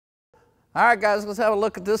All right, guys, let's have a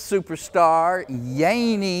look at this superstar,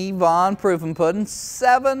 Yainey von Prufenpuden,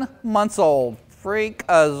 7 months old.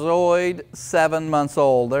 Freakazoid, 7 months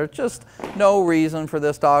old. There's just no reason for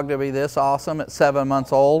this dog to be this awesome at 7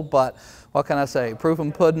 months old, but what can I say?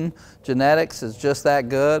 Prufenpuden genetics is just that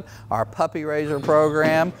good. Our puppy raiser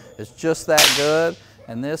program is just that good.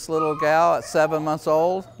 And this little gal at 7 months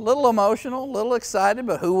old, a little emotional, a little excited,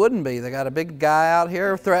 but who wouldn't be? They got a big guy out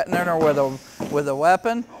here threatening her with a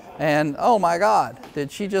weapon. And oh my God,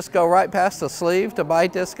 did she just go right past the sleeve to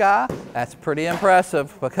bite this guy? That's pretty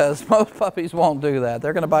impressive because most puppies won't do that.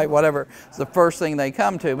 They're gonna bite whatever is the first thing they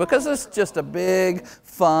come to because it's just a big,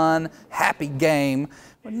 fun, happy game.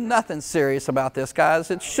 Nothing serious about this,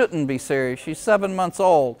 guys. It shouldn't be serious. She's 7 months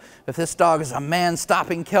old. If this dog is a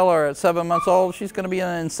man-stopping killer at 7 months old, she's gonna be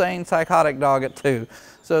an insane, psychotic dog at 2.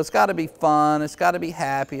 So it's gotta be fun, it's gotta be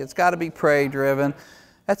happy, it's gotta be prey-driven.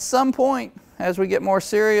 At some point, as we get more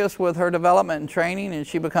serious with her development and training and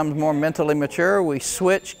she becomes more mentally mature, we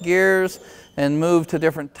switch gears and move to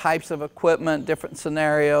different types of equipment, different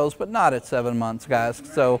scenarios, but not at 7 months, guys.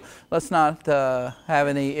 So let's not have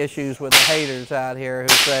any issues with the haters out here who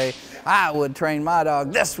say, I would train my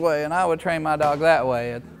dog this way and I would train my dog that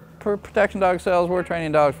way. At Protection Dog Sales, we're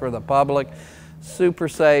training dogs for the public. Super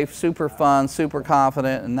safe, super fun, super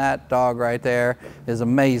confident, and that dog right there is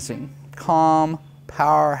amazing. Calm,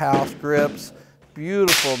 powerhouse grips,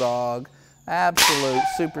 beautiful dog, absolute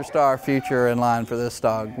superstar future in line for this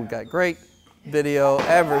dog. We got great video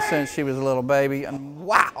ever since she was a little baby, and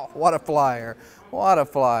wow, what a flyer, what a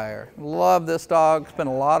flyer. Love this dog, spent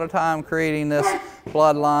a lot of time creating this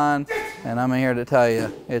bloodline, and I'm here to tell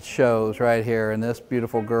you, it shows right here in this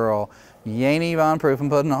beautiful girl. Yainey von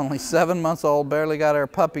Prufenpuden, only 7 months old, barely got her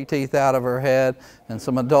puppy teeth out of her head and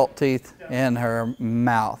some adult teeth in her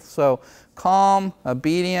mouth. So calm,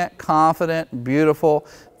 obedient, confident, beautiful.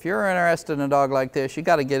 If you're interested in a dog like this, you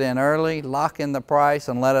got to get in early, lock in the price,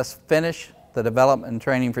 and let us finish the development and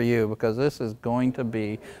training for you because this is going to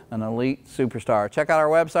be an elite superstar. Check out our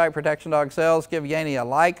website, Protection Dog Sales. Give Yainey a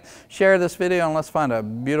like, share this video, and let's find a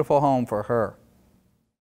beautiful home for her.